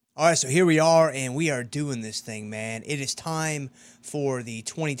All right, so here we are, and we are doing this thing, man. It is time for the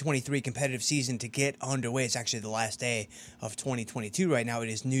 2023 competitive season to get underway. It's actually the last day of 2022 right now. It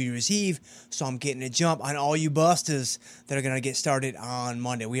is New Year's Eve, so I'm getting a jump on all you busters that are going to get started on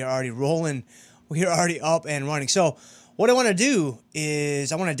Monday. We are already rolling. We are already up and running. So what I want to do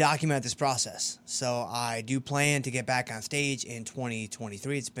is I want to document this process. So I do plan to get back on stage in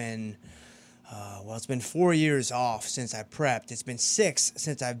 2023. It's been 4 years off since I prepped. It's been 6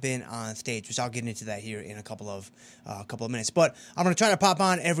 since I've been on stage, which I'll get into that here in a couple of minutes. But I'm going to try to pop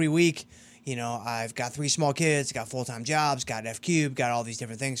on every week. You know, I've got 3 small kids, got full-time jobs, got F-Cube, got all these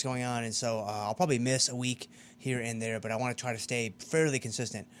different things going on. And so I'll probably miss a week here and there, but I want to try to stay fairly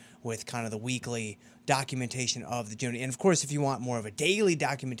consistent with kind of the weekly documentation of the journey. And of course, if you want more of a daily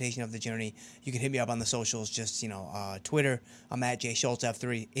documentation of the journey, you can hit me up on the socials. Just, Twitter, I'm at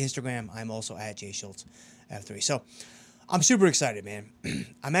JSchultzF3. Instagram, I'm also at JSchultzF3. So I'm super excited, man.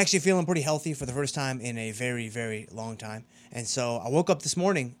 I'm actually feeling pretty healthy for the first time in a very, very long time. And so I woke up this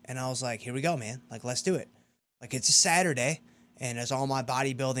morning and I was like, here we go, man. Like, let's do it. Like, it's a Saturday. And as all my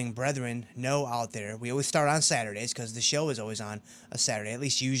bodybuilding brethren know out there, we always start on Saturdays because the show is always on a Saturday, at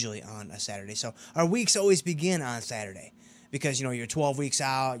least usually on a Saturday. So our weeks always begin on Saturday because, you're 12 weeks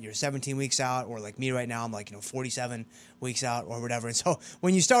out, you're 17 weeks out, or like me right now, I'm like, 47 weeks out or whatever. And so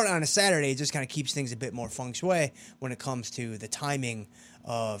when you start on a Saturday, it just kind of keeps things a bit more feng shui when it comes to the timing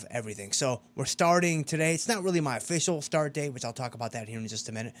of everything. So we're starting today. It's not really my official start date, which I'll talk about that here in just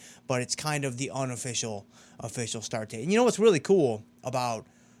a minute, but it's kind of the official start date. And you know what's really cool about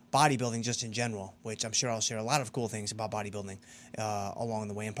bodybuilding just in general, which I'm sure I'll share a lot of cool things about bodybuilding along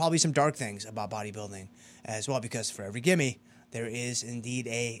the way, and probably some dark things about bodybuilding as well, because for every gimme, there is indeed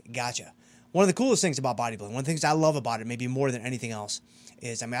a gotcha. One of the coolest things about bodybuilding, one of the things I love about it, maybe more than anything else,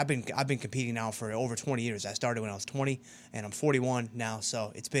 is I've been competing now for over 20 years. I started when I was 20, and I'm 41 now,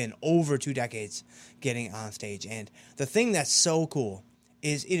 so it's been over 2 decades getting on stage. And the thing that's so cool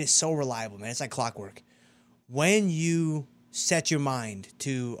is it is so reliable, man. It's like clockwork. When you set your mind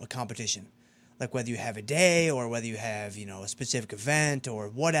to a competition, like whether you have a day or whether you have, a specific event or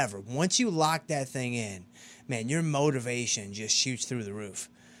whatever, once you lock that thing in, man, your motivation just shoots through the roof.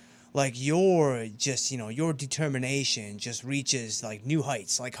 Like your determination just reaches like new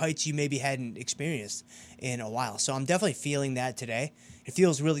heights, like heights you maybe hadn't experienced in a while. So I'm definitely feeling that today. It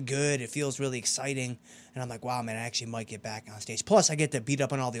feels really good. It feels really exciting. And I'm like, wow, man, I actually might get back on stage. Plus, I get to beat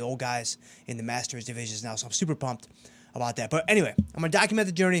up on all the old guys in the Masters divisions now. So I'm super pumped about that. But anyway, I'm going to document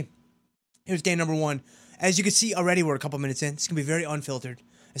the journey. Here's day number 1. As you can see already, we're a couple minutes in. It's going to be very unfiltered.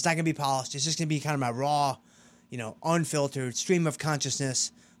 It's not going to be polished. It's just going to be kind of my raw, unfiltered stream of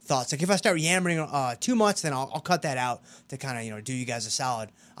consciousness thoughts. Like if I start yammering too much, then I'll cut that out to kind of, do you guys a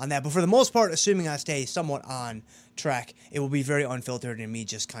solid on that. But for the most part, assuming I stay somewhat on track, it will be very unfiltered and me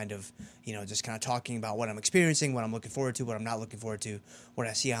just kind of, talking about what I'm experiencing, what I'm looking forward to, what I'm not looking forward to, what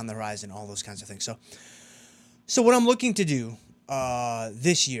I see on the horizon, all those kinds of things. So what I'm looking to do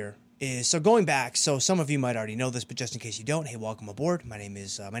this year is, going back, so some of you might already know this, but just in case you don't, hey, welcome aboard. My name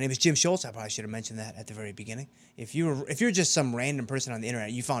is Jim Schultz. I probably should have mentioned that at the very beginning. If you're just some random person on the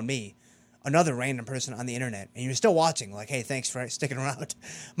internet, you found me, another random person on the internet, and you're still watching, like, hey, thanks for sticking around.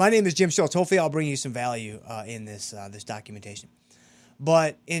 My name is Jim Schultz. Hopefully I'll bring you some value in this documentation.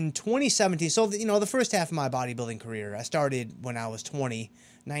 But in 2017, so the first half of my bodybuilding career, I started when I was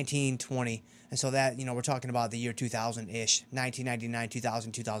 19, 20. And so that, we're talking about the year 2000-ish, 1999,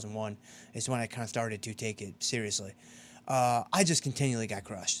 2000, 2001 is when I kind of started to take it seriously. I just continually got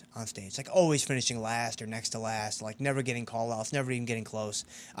crushed on stage, like always finishing last or next to last, like never getting call-outs, never even getting close.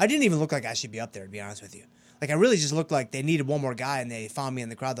 I didn't even look like I should be up there, to be honest with you. Like, I really just looked like they needed one more guy, and they found me in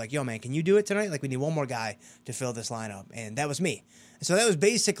the crowd like, yo, man, can you do it tonight? Like, we need one more guy to fill this lineup, and that was me. And so that was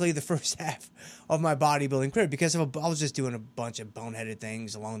basically the first half of my bodybuilding career because I was just doing a bunch of boneheaded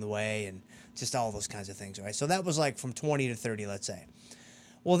things along the way and just all those kinds of things, right? So that was like from 20 to 30, let's say.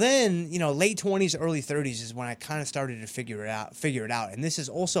 Well, then, late 20s, early 30s is when I kind of started to figure it out. And this is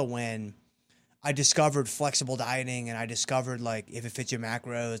also when I discovered flexible dieting, and I discovered, like, if it fits your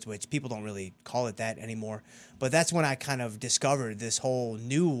macros, which people don't really call it that anymore. But that's when I kind of discovered this whole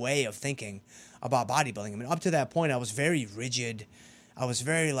new way of thinking about bodybuilding. I mean, up to that point, I was very rigid. I was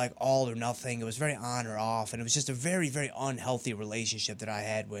very, like, all or nothing. It was very on or off. And it was just a very, very unhealthy relationship that I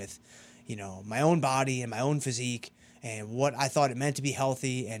had with, my own body and my own physique and what I thought it meant to be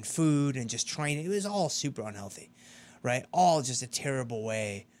healthy and food and just training. It was all super unhealthy, right? All just a terrible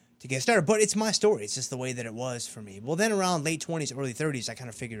way to get started. But it's my story. It's just the way that it was for me. Well, then around late 20s, early 30s, I kind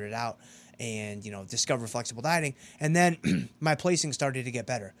of figured it out and, discovered flexible dieting. And then my placing started to get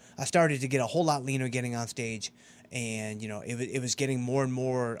better. I started to get a whole lot leaner getting on stage. And, it was getting more and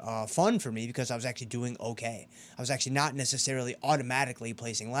more fun for me because I was actually doing okay. I was actually not necessarily automatically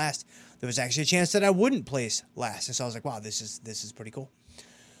placing last. There was actually a chance that I wouldn't place last. And so I was like, wow, this is pretty cool.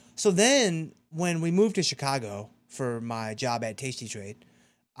 So then when we moved to Chicago for my job at Tasty Trade,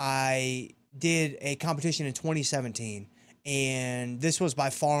 I did a competition in 2017. And this was by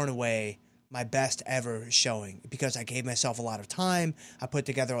far and away my best ever showing because I gave myself a lot of time. I put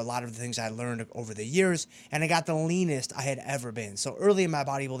together a lot of the things I learned over the years, and I got the leanest I had ever been. So early in my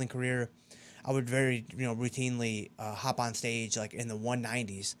bodybuilding career, I would very, routinely hop on stage like in the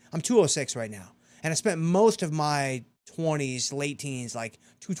 190s. I'm 206 right now, and I spent most of my 20s, late teens, like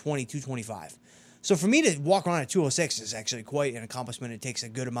 220, 225. So for me to walk around at 206 is actually quite an accomplishment. It takes a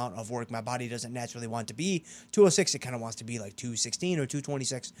good amount of work. My body doesn't naturally want to be 206. It kind of wants to be like 216 or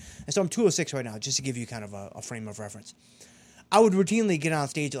 226. And so I'm 206 right now, just to give you kind of a frame of reference. I would routinely get on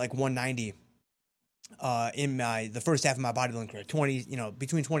stage at like 190 in the first half of my bodybuilding career,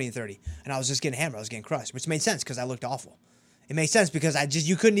 between 20 and 30. And I was just getting hammered. I was getting crushed, which made sense because I looked awful. It made sense because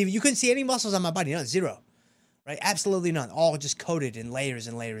you couldn't see any muscles on my body. No, zero. Right? Absolutely none. All just coated in layers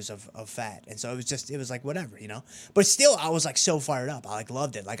and layers of fat. And so it was like whatever, But still, I was like so fired up. I like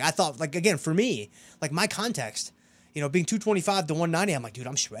loved it. Like I thought, like again, for me, like my context, being 225 to 190, I'm like, dude,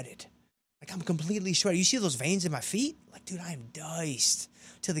 I'm shredded. Like I'm completely shredded. You see those veins in my feet? Like, dude, I am diced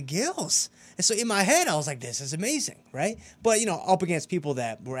to the gills. And so in my head, I was like, this is amazing, right? But, up against people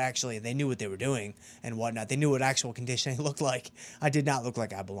that were actually, they knew what they were doing and whatnot. They knew what actual conditioning looked like. I did not look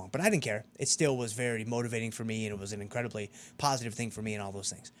like I belonged, but I didn't care. It still was very motivating for me, and it was an incredibly positive thing for me and all those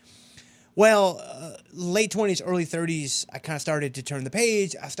things. Well, late 20s, early 30s, I kind of started to turn the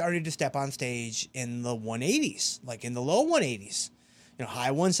page. I started to step on stage in the 180s, like in the low 180s, high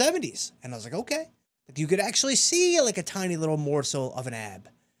 170s. And I was like, okay. Like you could actually see like a tiny little morsel of an ab.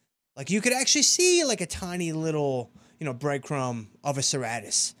 Like you could actually see like a tiny little, breadcrumb of a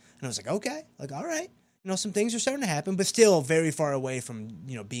serratus. And I was like, okay, like, all right. Some things are starting to happen, but still very far away from,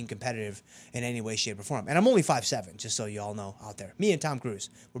 being competitive in any way, shape, or form. And I'm only 5'7", just so you all know out there. Me and Tom Cruise,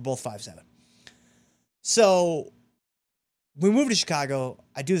 we're both 5'7". So we moved to Chicago.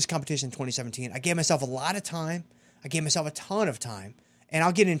 I do this competition in 2017. I gave myself a lot of time. I gave myself a ton of time. And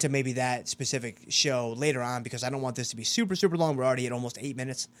I'll get into maybe that specific show later on because I don't want this to be super, super long. We're already at almost 8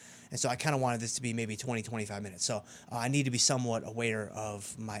 minutes. And so I kind of wanted this to be maybe 20, 25 minutes. So I need to be somewhat aware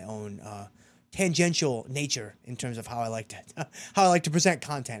of my own tangential nature in terms of how I like to present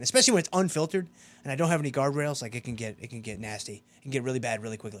content, especially when it's unfiltered and I don't have any guardrails. Like it can get nasty. It can get really bad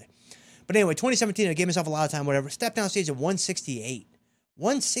really quickly. But anyway, 2017, I gave myself a lot of time, whatever. Stepped down stage at 168.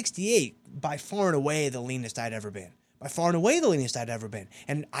 168, by far and away the leanest I'd ever been. By far and away the leanest I'd ever been.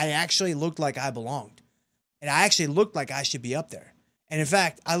 And I actually looked like I belonged. And I actually looked like I should be up there. And in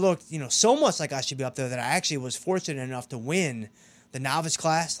fact, I looked, so much like I should be up there that I actually was fortunate enough to win the novice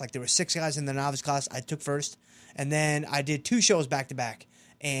class. Like there were 6 guys in the novice class. I took first. And then I did 2 shows back to back.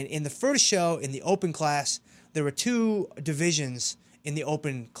 And in the first show, in the open class, there were 2 divisions in the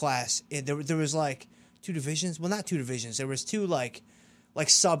open class. There was like 2 divisions. Well, not 2 divisions. There was 2 like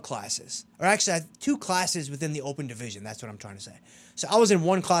subclasses, or actually 2 classes within the open division. That's what I'm trying to say. So I was in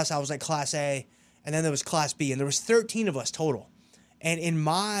one class. I was like class A, and then there was class B, and there was 13 of us total. And in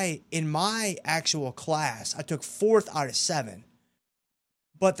my actual class, I took 4th out of 7.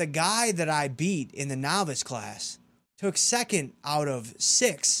 But the guy that I beat in the novice class took 2nd out of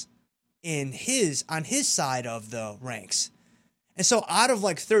 6 on his side of the ranks. And so out of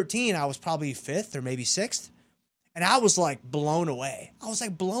like 13, I was probably 5th or maybe 6th. And I was like blown away. I was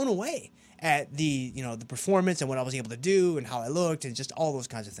like blown away at the performance and what I was able to do and how I looked and just all those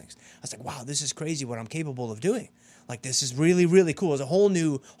kinds of things. I was like, wow, this is crazy what I'm capable of doing. Like this is really, really cool. It's a whole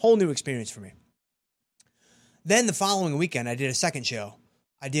new experience for me. Then the following weekend, I did a second show.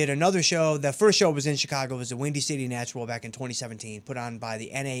 I did another show. The first show was in Chicago. It was the Windy City Natural back in 2017, put on by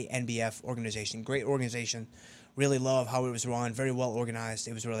the NANBF organization. Great organization. Really love how it was run. Very well organized.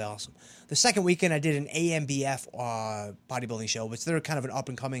 It was really awesome. The second weekend, I did an AMBF bodybuilding show, which they're kind of an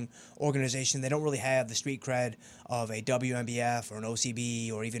up-and-coming organization. They don't really have the street cred of a WMBF or an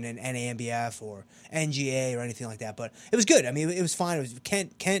OCB or even an NAMBF or NGA or anything like that. But it was good. I mean, it was fine. It was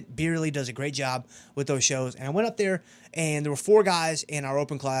Kent Beerley does a great job with those shows. And I went up there, and there were 4 guys in our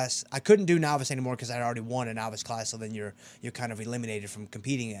open class. I couldn't do novice anymore because I'd already won a novice class, so then you're kind of eliminated from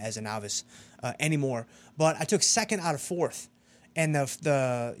competing as a novice anymore. But I took 2nd out of 4th, and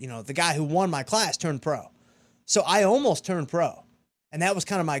the guy who won my class turned pro. So I almost turned pro, and that was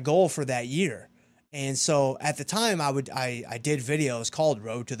kind of my goal for that year. And so at the time, I did videos called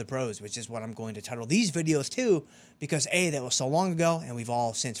Road to the Pros, which is what I'm going to title these videos too, because A, that was so long ago, and we've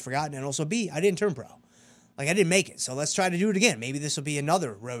all since forgotten, and also B, I didn't turn pro. Like, I didn't make it, so let's try to do it again. Maybe this will be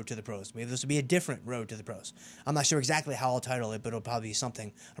another road to the pros. Maybe this will be a different road to the pros. I'm not sure exactly how I'll title it, but it'll probably be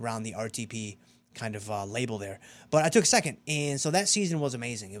something around the RTP kind of label there. But I took second, and so that season was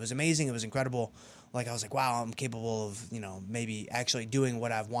amazing. It was amazing. It was incredible. Like, I was like, wow, I'm capable of, maybe actually doing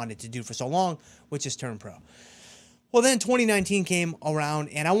what I've wanted to do for so long, which is turn pro. Well, then 2019 came around,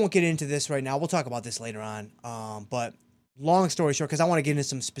 and I won't get into this right now. We'll talk about this later on. But long story short, because I want to get into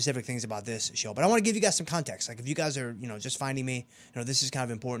some specific things about this show, but I want to give you guys some context. Like, if you guys are, just finding me, this is kind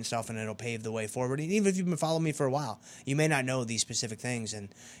of important stuff, and it'll pave the way forward. And even if you've been following me for a while, you may not know these specific things. And,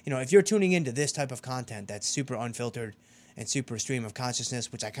 if you're tuning into this type of content that's super unfiltered and super stream of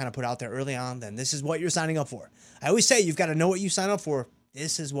consciousness, which I kind of put out there early on, then this is what you're signing up for. I always say you've got to know what you sign up for.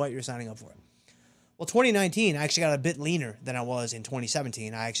 This is what you're signing up for. Well, 2019, I actually got a bit leaner than I was in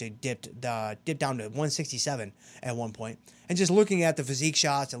 2017. I actually dipped down to 167 at one point. And just looking at the physique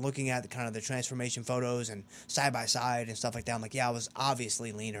shots and looking at the transformation photos and side-by-side and stuff like that, I'm like, yeah, I was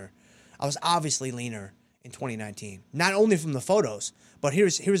obviously leaner. I was obviously leaner in 2019. Not only from the photos, but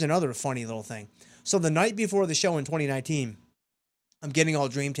here's another funny little thing. So the night before the show in 2019, I'm getting all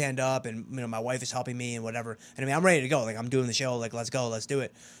dream tanned up, and my wife is helping me and whatever. And I'm ready to go. Like, I'm doing the show. Like, let's go, let's do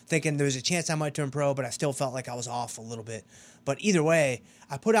it. Thinking there's a chance I might turn pro, but I still felt like I was off a little bit. But either way,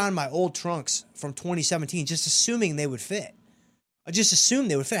 I put on my old trunks from 2017, just assuming they would fit. I just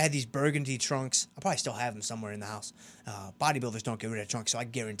assumed they would fit. I had these burgundy trunks. I probably still have them somewhere in the house. Bodybuilders don't get rid of trunks, so I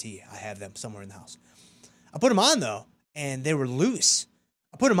guarantee I have them somewhere in the house. I put them on though, and they were loose.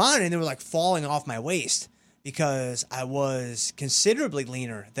 I put them on, and they were like falling off my waist, because I was considerably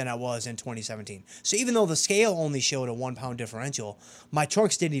leaner than I was in 2017. So even though the scale only showed a 1 pound differential, my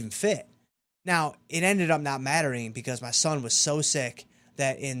trunks didn't even fit. Now, it ended up not mattering because my son was so sick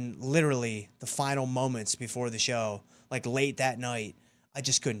that in literally the final moments before the show, like late that night, I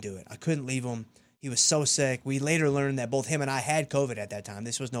just couldn't do it. I couldn't leave him. He was so sick. We later learned that both him and I had COVID at that time.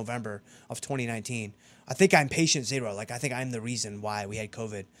 This was November of 2019. I think I'm patient zero. Like, I think I'm the reason why we had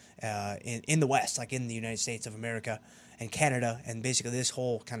COVID in the West, like in the United States of America and Canada, and basically this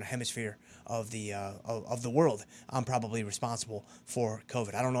whole kind of hemisphere of the world. I'm probably responsible for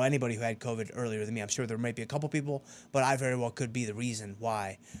COVID. I don't know anybody who had COVID earlier than me. I'm sure there might be a couple people, but I very well could be the reason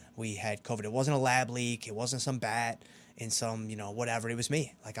why we had COVID. It wasn't a lab leak. It wasn't some bat in some, whatever. It was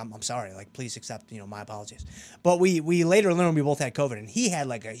me. Like, I'm sorry. Like, please accept, my apologies. But we later learned we both had COVID, and he had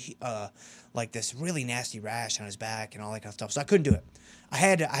like this really nasty rash on his back and all that kind of stuff. So I couldn't do it. I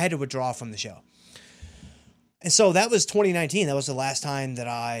had to withdraw from the show. And so that was 2019. That was the last time that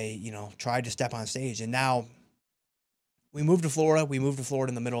I, tried to step on stage. And now we moved to Florida. We moved to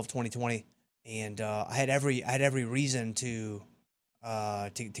Florida in the middle of 2020, and I had every reason to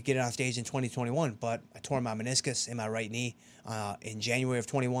get on stage in 2021, but I tore my meniscus in my right knee in January of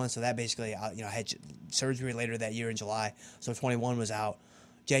 21. So that basically, I had surgery later that year in July. So 21 was out.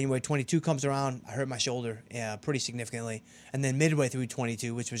 January 22 comes around, I hurt my shoulder pretty significantly. And then midway through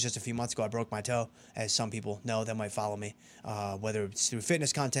 22, which was just a few months ago, I broke my toe, as some people know that might follow me, whether it's through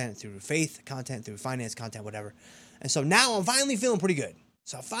fitness content, through faith content, through finance content, whatever. And so now I'm finally feeling pretty good.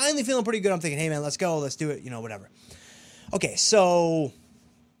 I'm thinking, hey, man, let's go. Let's do it, whatever. Okay, so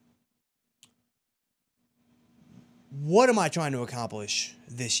what am I trying to accomplish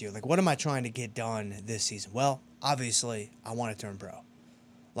this year? Like, what am I trying to get done this season? Well, obviously, I want to turn pro.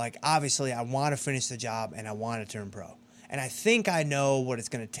 Like, obviously, I want to finish the job, and I want to turn pro. And I think I know what it's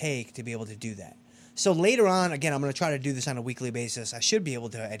going to take to be able to do that. So later on, again, I'm going to try to do this on a weekly basis. I should be able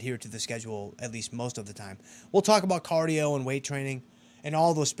to adhere to the schedule at least most of the time. We'll talk about cardio and weight training and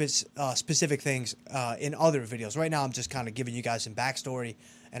all those specific things in other videos. Right now, I'm just kind of giving you guys some backstory,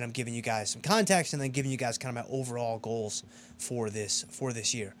 and I'm giving you guys some context, and then giving you guys kind of my overall goals for this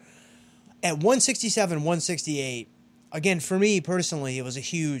year. At 167, 168, again, for me personally, it was a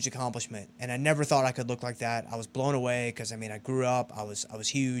huge accomplishment, and I never thought I could look like that. I was blown away because, I grew up. I was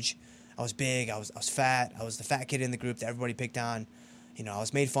huge. I was big. I was fat. I was the fat kid in the group that everybody picked on. I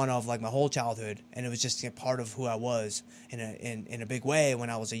was made fun of like my whole childhood, and it was just a part of who I was in a big way when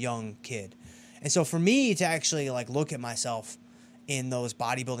I was a young kid. And so for me to actually like look at myself in those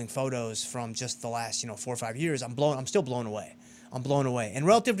bodybuilding photos from just the last 4 or 5 years, I'm still blown away. I'm blown away. And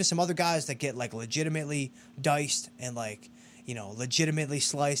relative to some other guys that get like legitimately diced and like legitimately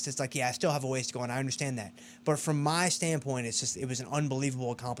sliced, it's like, yeah, I still have a ways to go, and I understand that. But from my standpoint, it was an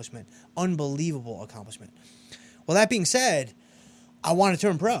unbelievable accomplishment. Unbelievable accomplishment. Well, that being said, I want to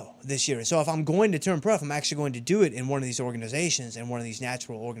turn pro this year. So if I'm going to turn pro, if I'm actually going to do it in one of these organizations and one of these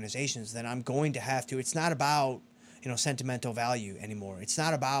natural organizations, then I'm going to have to. It's not about sentimental value anymore. It's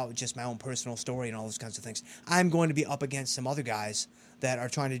not about just my own personal story and all those kinds of things. I'm going to be up against some other guys that are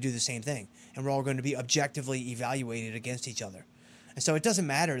trying to do the same thing, and we're all going to be objectively evaluated against each other. And so it doesn't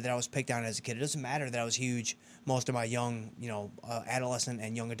matter that I was picked on as a kid. It doesn't matter that I was huge most of my young, adolescent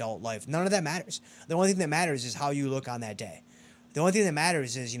and young adult life. None of that matters. The only thing that matters is how you look on that day. The only thing that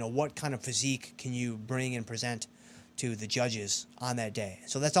matters is, what kind of physique can you bring and present to the judges on that day.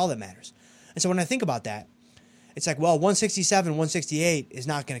 So that's all that matters. And so when I think about that, it's like, well, 167, 168 is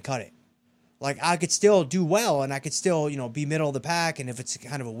not going to cut it. Like, I could still do well, and I could still, be middle of the pack, and if it's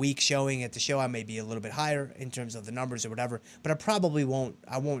kind of a weak showing at the show, I may be a little bit higher in terms of the numbers or whatever, but I probably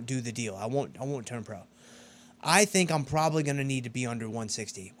won't do the deal. I won't turn pro. I think I'm probably going to need to be under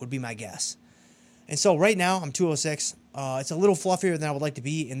 160, would be my guess. And so right now, I'm 206. It's a little fluffier than I would like to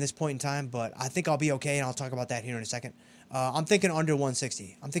be in this point in time, but I think I'll be okay, and I'll talk about that here in a second. I'm thinking under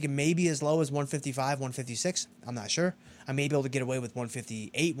 160. I'm thinking maybe as low as 155, 156. I'm not sure. I may be able to get away with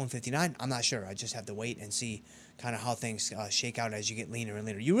 158, 159. I'm not sure. I just have to wait and see kind of how things shake out as you get leaner and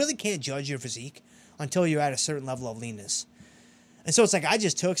leaner. You really can't judge your physique until you're at a certain level of leanness. And so it's like I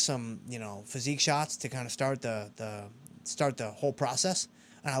just took some, physique shots to kind of start the whole process.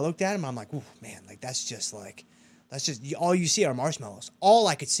 And I looked at him, I'm like, ooh, man, like that's just all you see are marshmallows. All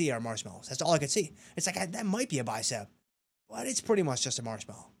I could see are marshmallows. That's all I could see. It's like, that might be a bicep, but it's pretty much just a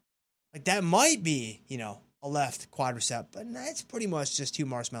marshmallow. Like that might be, a left quadricep, but that's pretty much just two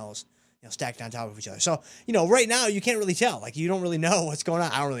marshmallows, stacked on top of each other. So, right now you can't really tell. Like you don't really know what's going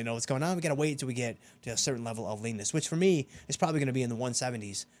on. I don't really know what's going on. We got to wait until we get to a certain level of leanness, which for me is probably going to be in the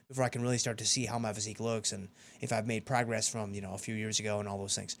 170s before I can really start to see how my physique looks and if I've made progress from, a few years ago and all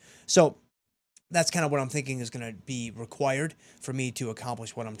those things. So that's kind of what I'm thinking is going to be required for me to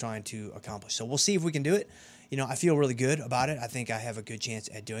accomplish what I'm trying to accomplish. So we'll see if we can do it. I feel really good about it. I think I have a good chance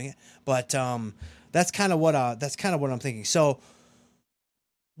at doing it. But that's kind of what I'm thinking. So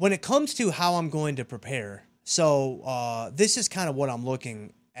when it comes to how I'm going to prepare, this is kind of what I'm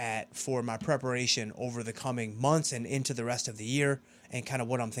looking at for my preparation over the coming months and into the rest of the year, and kind of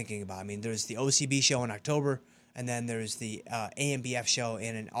what I'm thinking about. I mean, there's the OCB show in October, and then there's the AMBF show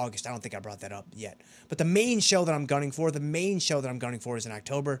in August. I don't think I brought that up yet. But the main show that I'm gunning for is in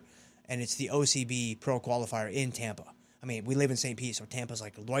October, and it's the OCB Pro Qualifier in Tampa. I mean, we live in St. Pete, so Tampa's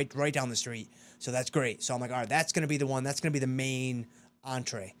like right down the street. So that's great. So I'm like, all right, that's going to be the one. That's going to be the main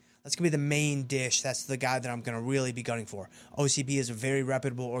entree. That's going to be the main dish. That's the guy that I'm going to really be gunning for. OCB is a very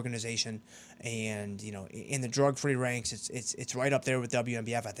reputable organization, and in the drug-free ranks, it's right up there with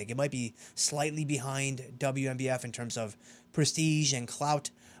WNBF. I think it might be slightly behind WNBF in terms of prestige and clout,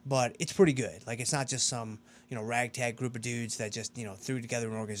 but it's pretty good. Like, it's not just some ragtag group of dudes that just threw together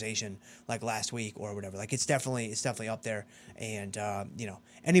an organization like last week or whatever. Like, it's definitely up there, and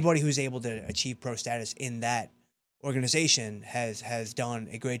anybody who's able to achieve pro status in that organization has done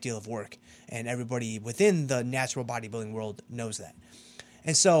a great deal of work, and everybody within the natural bodybuilding world knows that.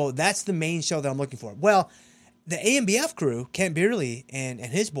 And so that's the main show that I'm looking for. Well, the AMBF crew, Kent Beerley and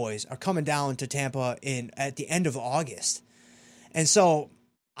his boys, are coming down to Tampa at the end of August. And so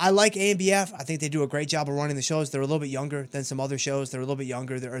I like AMBF. I think they do a great job of running the shows. They're a little bit younger than some other shows. They're a little bit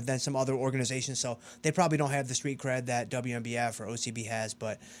younger than some other organizations, so they probably don't have the street cred that WNBF or OCB has,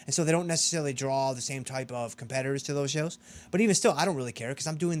 and so they don't necessarily draw the same type of competitors to those shows. But even still, I don't really care because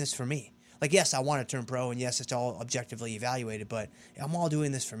I'm doing this for me. Like, yes, I want to turn pro, and yes, it's all objectively evaluated, but I'm all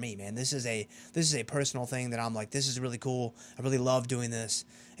doing this for me, man. This is a personal thing that I'm like, this is really cool. I really love doing this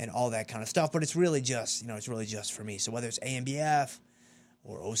and all that kind of stuff, but it's really just, it's really just for me. So whether it's AMBF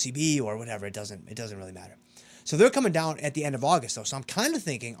or OCB or whatever, it doesn't really matter. So they're coming down at the end of August, though. So I'm kind of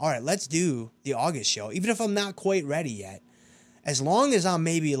thinking, all right, let's do the August show, even if I'm not quite ready yet. As long as I'm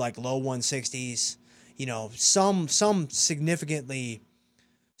maybe like low 160s, some significantly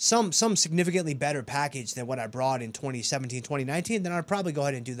better package than what I brought in 2017, 2019, then I'd probably go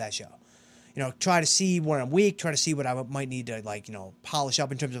ahead and do that show. Try to see where I'm weak, try to see what I might need to polish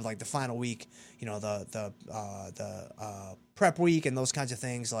up in terms of like the final week, the prep week and those kinds of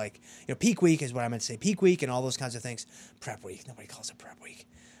things. Like, peak week is what I meant to say, peak week and all those kinds of things. Prep week, nobody calls it prep week.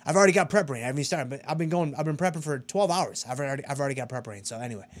 I've already got prep brain. I haven't even started, but I've been prepping for 12 hours. I've already got prep brain. So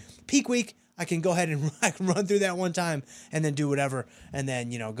anyway, peak week, I can go ahead and I can run through that one time and then do whatever, and then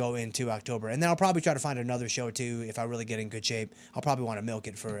go into October, and then I'll probably try to find another show too if I really get in good shape. I'll probably want to milk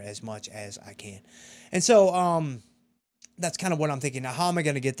it for as much as I can, and so that's kind of what I'm thinking. Now, how am I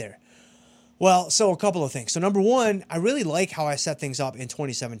going to get there? Well, so a couple of things. So number one, I really like how I set things up in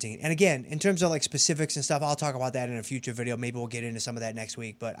 2017. And again, in terms of like specifics and stuff, I'll talk about that in a future video. Maybe we'll get into some of that next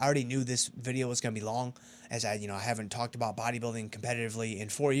week. But I already knew this video was going to be long, as I haven't talked about bodybuilding competitively in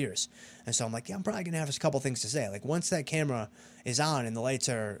 4 years. And so I'm like, yeah, I'm probably going to have a couple things to say. Like once that camera is on and the lights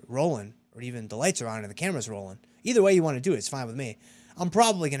are rolling, or even the lights are on and the camera's rolling, either way you want to do it, it's fine with me. I'm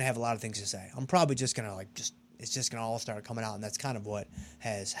probably going to have a lot of things to say. I'm probably just going to it's just going to all start coming out, and that's kind of what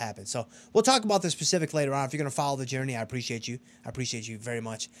has happened. So we'll talk about the specific later on. If you're going to follow the journey, I appreciate you. I appreciate you very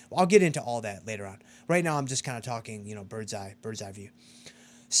much. I'll get into all that later on. Right now, I'm just kind of talking, bird's eye view.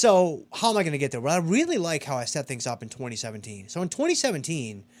 So how am I going to get there? Well, I really like how I set things up in 2017. So in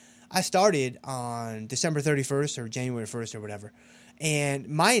 2017, I started on December 31st or January 1st or whatever, and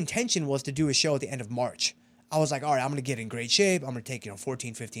my intention was to do a show at the end of March. I was like, all right, I'm going to get in great shape. I'm going to take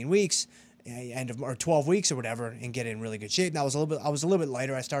 14, 15 weeks. Or 12 weeks or whatever, and get in really good shape. And I was a little bit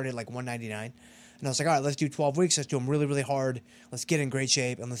lighter. I started like 199, and I was like, all right, let's do 12 weeks. Let's do them really, really hard. Let's get in great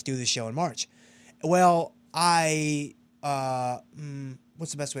shape, and let's do this show in March. Well, what's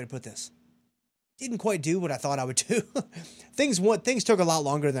the best way to put this? Didn't quite do what I thought I would do. Things took a lot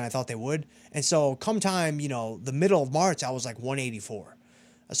longer than I thought they would, and so come time, the middle of March, I was like 184.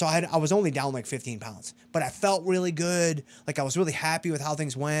 So I was only down like 15 pounds, but I felt really good. Like I was really happy with how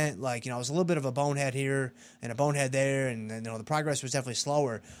things went. Like, I was a little bit of a bonehead here and a bonehead there. And the progress was definitely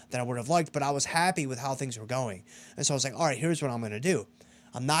slower than I would have liked, but I was happy with how things were going. And so I was like, all right, here's what I'm going to do.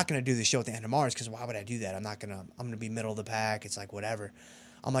 I'm not going to do the show at the end of March because why would I do that? I'm going to be middle of the pack. It's like, whatever.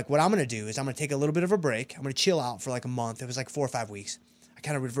 I'm like, what I'm going to do is I'm going to take a little bit of a break. I'm going to chill out for like a month. It was like 4 or 5 weeks. I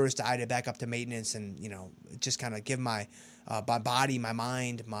kind of reversed dieted back up to maintenance and, just kind of give my body, my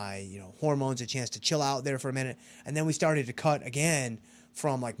mind, my, hormones a chance to chill out there for a minute. And then we started to cut again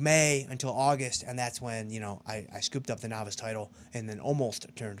from like May until August. And that's when, I scooped up the novice title and then almost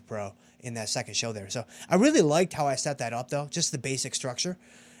turned pro in that second show there. So I really liked how I set that up though, just the basic structure.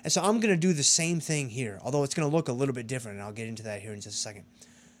 And so I'm going to do the same thing here, although it's going to look a little bit different. And I'll get into that here in just a second.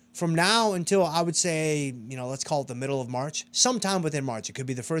 From now until I would say, let's call it the middle of March, sometime within March. It could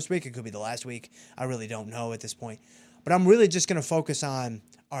be the first week. It could be the last week. I really don't know at this point. But I'm really just going to focus on,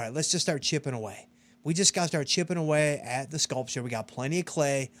 all right, let's just start chipping away. We just got to start chipping away at the sculpture. We got plenty of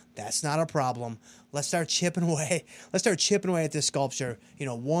clay. That's not a problem. Let's start chipping away. Let's start chipping away at this sculpture.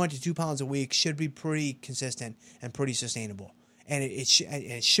 1 to 2 pounds a week should be pretty consistent and pretty sustainable. And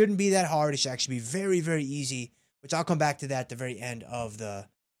it shouldn't be that hard. It should actually be very, very easy, which I'll come back to that at the very end of the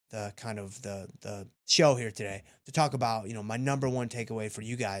show here today to talk about, my number one takeaway for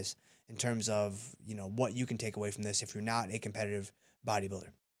you guys in terms of, what you can take away from this if you're not a competitive bodybuilder.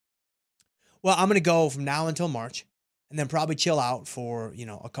 Well, I'm going to go from now until March and then probably chill out for,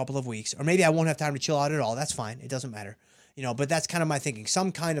 a couple of weeks, or maybe I won't have time to chill out at all. That's fine. It doesn't matter, but that's kind of my thinking.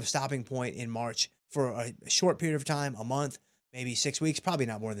 Some kind of stopping point in March for a short period of time, a month, maybe 6 weeks, probably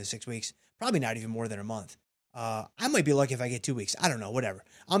not more than 6 weeks, probably not even more than a month. I might be lucky if I get 2 weeks. I don't know, whatever.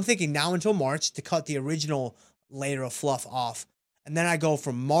 I'm thinking now until March to cut the original layer of fluff off. And then I go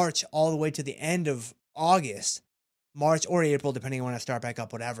from March all the way to the end of August, March or April, depending on when I start back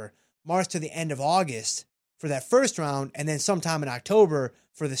up, whatever. March to the end of August for that first round, and then sometime in October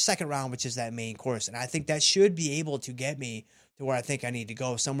for the second round, which is that main course. And I think that should be able to get me to where I think I need to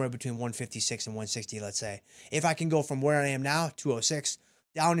go, somewhere between 156 and 160, let's say. If I can go from where I am now, 206,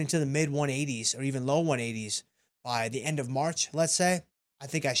 down into the mid 180s or even low 180s by the end of March, let's say, I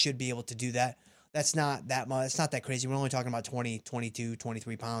think I should be able to do that. That's not that much. It's not that crazy. We're only talking about 20, 22,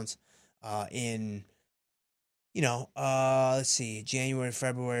 23 pounds in, let's see, January,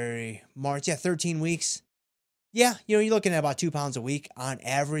 February, March. Yeah, 13 weeks. Yeah, you're looking at about 2 pounds a week on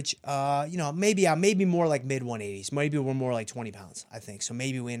average. Maybe more like mid 180s. Maybe we're more like 20 pounds, I think. So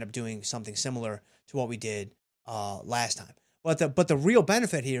maybe we end up doing something similar to what we did last time. But the real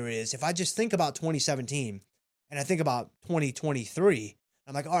benefit here is if I just think about 2017 and I think about 2023,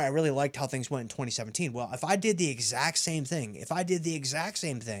 I'm like, all right, I really liked how things went in 2017. Well, if I did the exact same thing,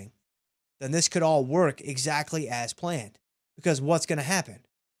 then this could all work exactly as planned. Because what's going to happen?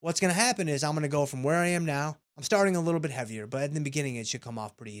 What's going to happen is I'm going to go from where I am now. I'm starting a little bit heavier, but in the beginning, it should come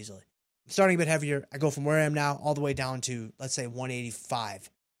off pretty easily. I'm starting a bit heavier. I go from where I am now all the way down to, let's say, 185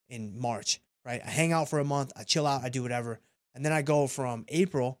 in March, right? I hang out for a month. I chill out. I do whatever. And then I go from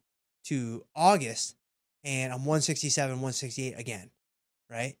April to August, and I'm 167, 168 again,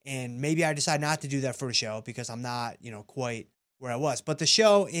 right? And maybe I decide not to do that first show because I'm not, quite where I was. But the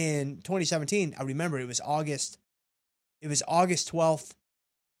show in 2017, I remember it was August 12th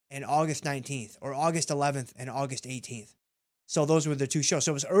and August 19th, or August 11th and August 18th. So those were the two shows.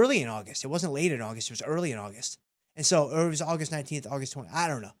 So it was early in August. It wasn't late in August. It was early in August. And so it was August 19th, August 20th. I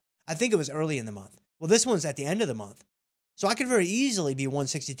don't know. I think it was early in the month. Well, this one's at the end of the month. So I could very easily be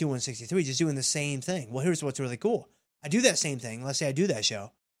 162, 163, just doing the same thing. Well, here's what's really cool. I do that same thing. Let's say I do that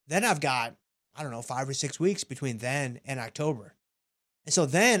show. Then I've got, I don't know, 5 or 6 weeks between then and October. And so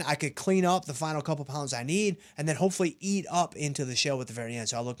then I could clean up the final couple pounds I need and then hopefully eat up into the show at the very end.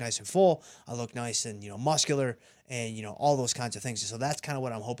 So I look nice and full. I look nice and, muscular and, all those kinds of things. So that's kind of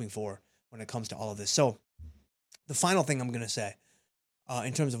what I'm hoping for when it comes to all of this. So the final thing I'm going to say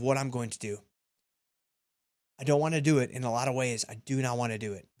in terms of what I'm going to do, I don't want to do it in a lot of ways. I do not want to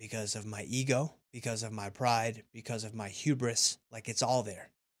do it because of my ego, because of my pride, because of my hubris. Like, it's all there.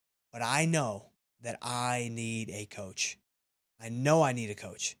 But I know that I need a coach. I know I need a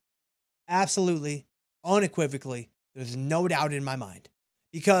coach. Absolutely, unequivocally, there's no doubt in my mind.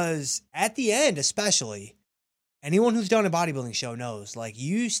 Because at the end, especially, anyone who's done a bodybuilding show knows, like,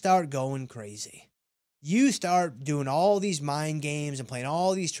 you start going crazy. You start doing all these mind games and playing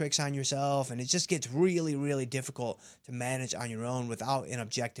all these tricks on yourself, and it just gets really, really difficult to manage on your own without an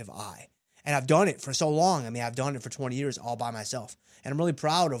objective eye. And I've done it for so long. I mean, I've done it for 20 years all by myself. And I'm really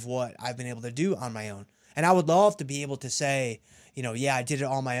proud of what I've been able to do on my own. And I would love to be able to say, yeah, I did it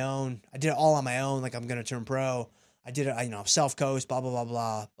on my own. I did it all on my own, like I'm going to turn pro. I did it, self-coach, blah, blah, blah,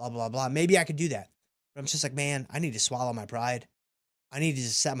 blah, blah, blah, blah. Maybe I could do that. But I'm just like, man, I need to swallow my pride. I need to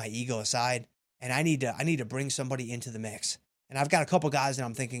just set my ego aside. And I need to bring somebody into the mix. And I've got a couple guys that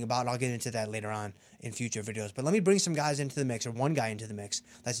I'm thinking about, and I'll get into that later on in future videos. But let me bring some guys into the mix, or one guy into the mix,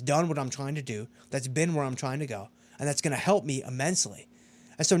 that's done what I'm trying to do, that's been where I'm trying to go, and that's going to help me immensely.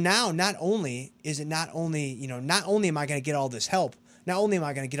 And so now, not only am I going to get all this help, not only am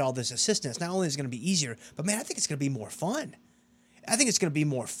I going to get all this assistance, not only is it going to be easier, but man, I think it's going to be more fun. I think it's going to be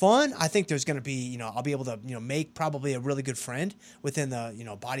more fun. I think there's going to be, I'll be able to, make probably a really good friend within the,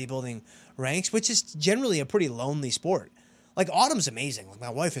 bodybuilding ranks, which is generally a pretty lonely sport. Like, Autumn's amazing. Like, my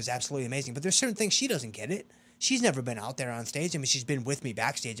wife is absolutely amazing, but there's certain things she doesn't get it. She's never been out there on stage. I mean, she's been with me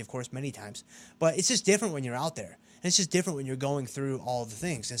backstage, of course, many times, but it's just different when you're out there. And it's just different when you're going through all the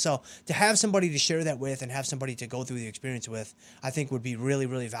things. And so to have somebody to share that with and have somebody to go through the experience with, I think would be really,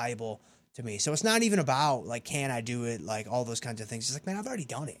 really valuable to me. So it's not even about, like, can I do it, like, all those kinds of things. It's like, man, I've already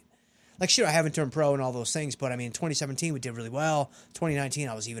done it. Like, sure, I haven't turned pro and all those things, but I mean, 2017, we did really well. 2019,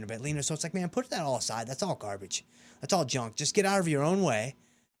 I was even a bit leaner. So it's like, man, put that all aside. That's all garbage. That's all junk. Just get out of your own way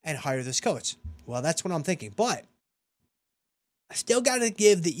and hire this coach. Well, that's what I'm thinking. But I still got to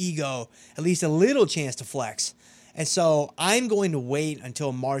give the ego at least a little chance to flex. And so I'm going to wait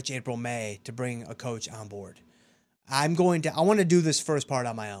until March, April, May to bring a coach on board. I want to do this first part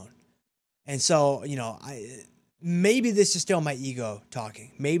on my own. And so, maybe this is still my ego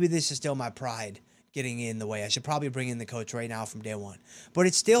talking. Maybe this is still my pride getting in the way. I should probably bring in the coach right now from day one. But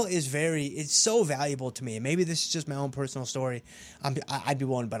it still is it's so valuable to me. And maybe this is just my own personal story. I'd be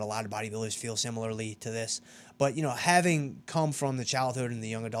willing to bet a lot of bodybuilders feel similarly to this. But, having come from the childhood and the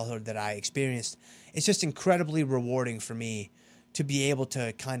young adulthood that I experienced, it's just incredibly rewarding for me to be able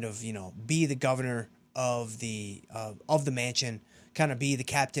to kind of, be the governor of the mansion, kind of be the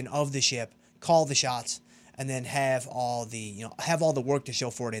captain of the ship, call the shots, and then have all the work to show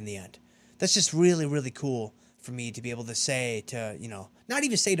for it in the end. That's just really, really cool for me to be able to say to, not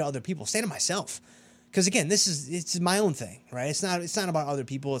even say to other people, say to myself. Because again, it's my own thing, right? It's not about other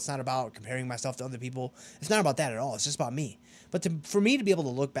people. It's not about comparing myself to other people. It's not about that at all. It's just about me. But for me to be able to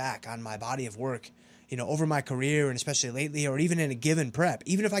look back on my body of work, over my career, and especially lately, or even in a given prep,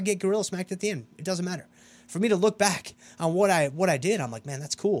 even if I get gorilla smacked at the end, it doesn't matter. For me to look back on what I did, I'm like, man,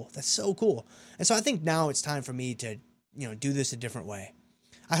 that's cool. That's so cool. And so I think now it's time for me to, do this a different way.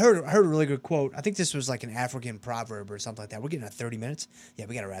 I heard a really good quote. I think this was like an African proverb or something like that. We're getting at 30 minutes. Yeah,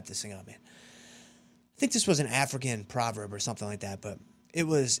 we got to wrap this thing up, man. I think this was an African proverb or something like that, but it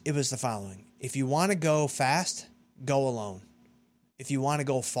was the following. If you want to go fast, go alone. If you want to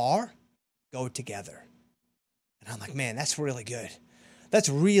go far, go together. And I'm like, man, that's really good. That's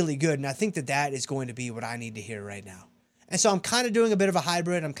really good. And I think that is going to be what I need to hear right now. And so I'm kind of doing a bit of a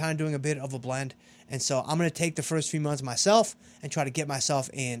hybrid. I'm kind of doing a bit of a blend. And so I'm going to take the first few months myself and try to get myself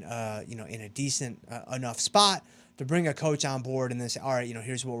in a decent enough spot to bring a coach on board and then say, all right,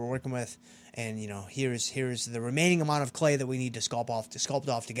 here's what we're working with. And, here's the remaining amount of clay that we need to sculpt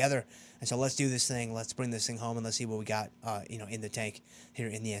off together. And so let's do this thing. Let's bring this thing home and let's see what we got, in the tank here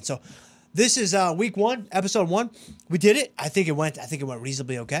in the end. So this is week 1, episode 1. We did it. I think it went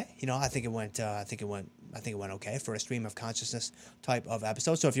reasonably okay. I think it went okay for a stream of consciousness type of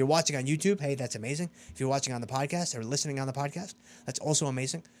episode. So if you're watching on YouTube, hey, that's amazing. If you're watching on the podcast or listening on the podcast, that's also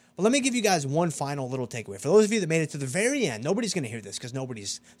amazing. But let me give you guys one final little takeaway. For those of you that made it to the very end, nobody's going to hear this because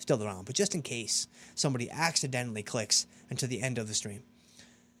nobody's still around. But just in case somebody accidentally clicks into the end of the stream,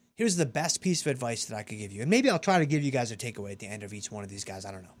 here's the best piece of advice that I could give you. And maybe I'll try to give you guys a takeaway at the end of each one of these guys.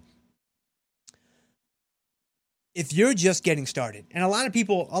 I don't know. If you're just getting started, and a lot of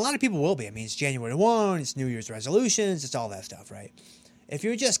people will be. I mean, it's January 1, it's New Year's resolutions, it's all that stuff, right? If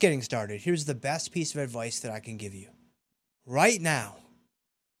you're just getting started, here's the best piece of advice that I can give you. Right now,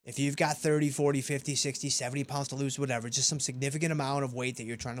 if you've got 30, 40, 50, 60, 70 pounds to lose, whatever, just some significant amount of weight that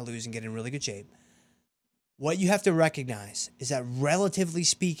you're trying to lose and get in really good shape, what you have to recognize is that, relatively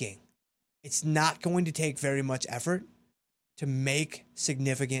speaking, it's not going to take very much effort to make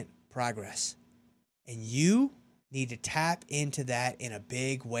significant progress. And you need to tap into that in a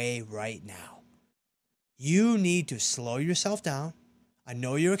big way right now. You need to slow yourself down. I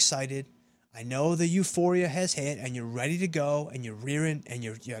know you're excited. I know the euphoria has hit and you're ready to go and you're rearing and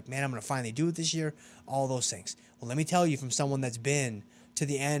you're like, man, I'm going to finally do it this year. All those things. Well, let me tell you from someone that's been to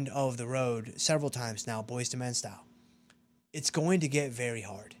the end of the road several times now, Boys to Men style, it's going to get very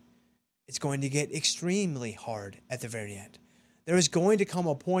hard. It's going to get extremely hard at the very end. There is going to come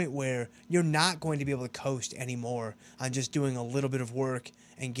a point where you're not going to be able to coast anymore on just doing a little bit of work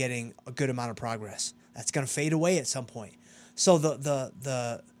and getting a good amount of progress. That's going to fade away at some point. So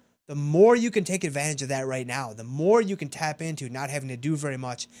the more you can take advantage of that right now, the more you can tap into not having to do very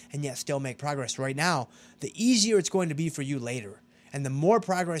much and yet still make progress right now, the easier it's going to be for you later. And the more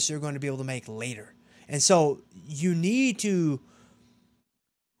progress you're going to be able to make later. And so you need to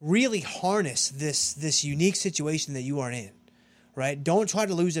really harness this unique situation that you are in. Right? Don't try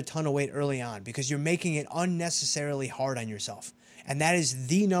to lose a ton of weight early on because you're making it unnecessarily hard on yourself. And that is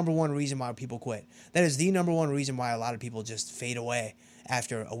the number one reason why people quit. That is the number one reason why a lot of people just fade away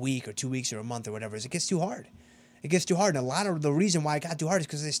after a week or 2 weeks or a month or whatever, is it gets too hard. It gets too hard. And a lot of the reason why it got too hard is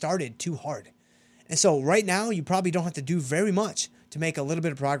because they started too hard. And so right now, you probably don't have to do very much to make a little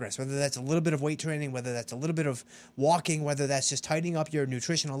bit of progress, whether that's a little bit of weight training, whether that's a little bit of walking, whether that's just tightening up your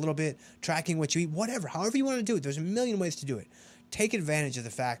nutrition a little bit, tracking what you eat, whatever, however you want to do it. There's a million ways to do it. Take advantage of the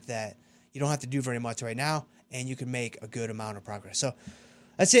fact that you don't have to do very much right now and you can make a good amount of progress. So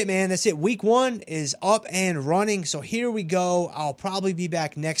that's it, man. That's it. Week 1 is up and running. So here we go. I'll probably be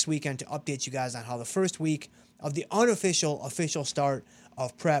back next weekend to update you guys on how the first week of the official start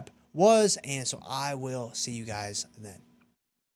of prep was. And so I will see you guys then.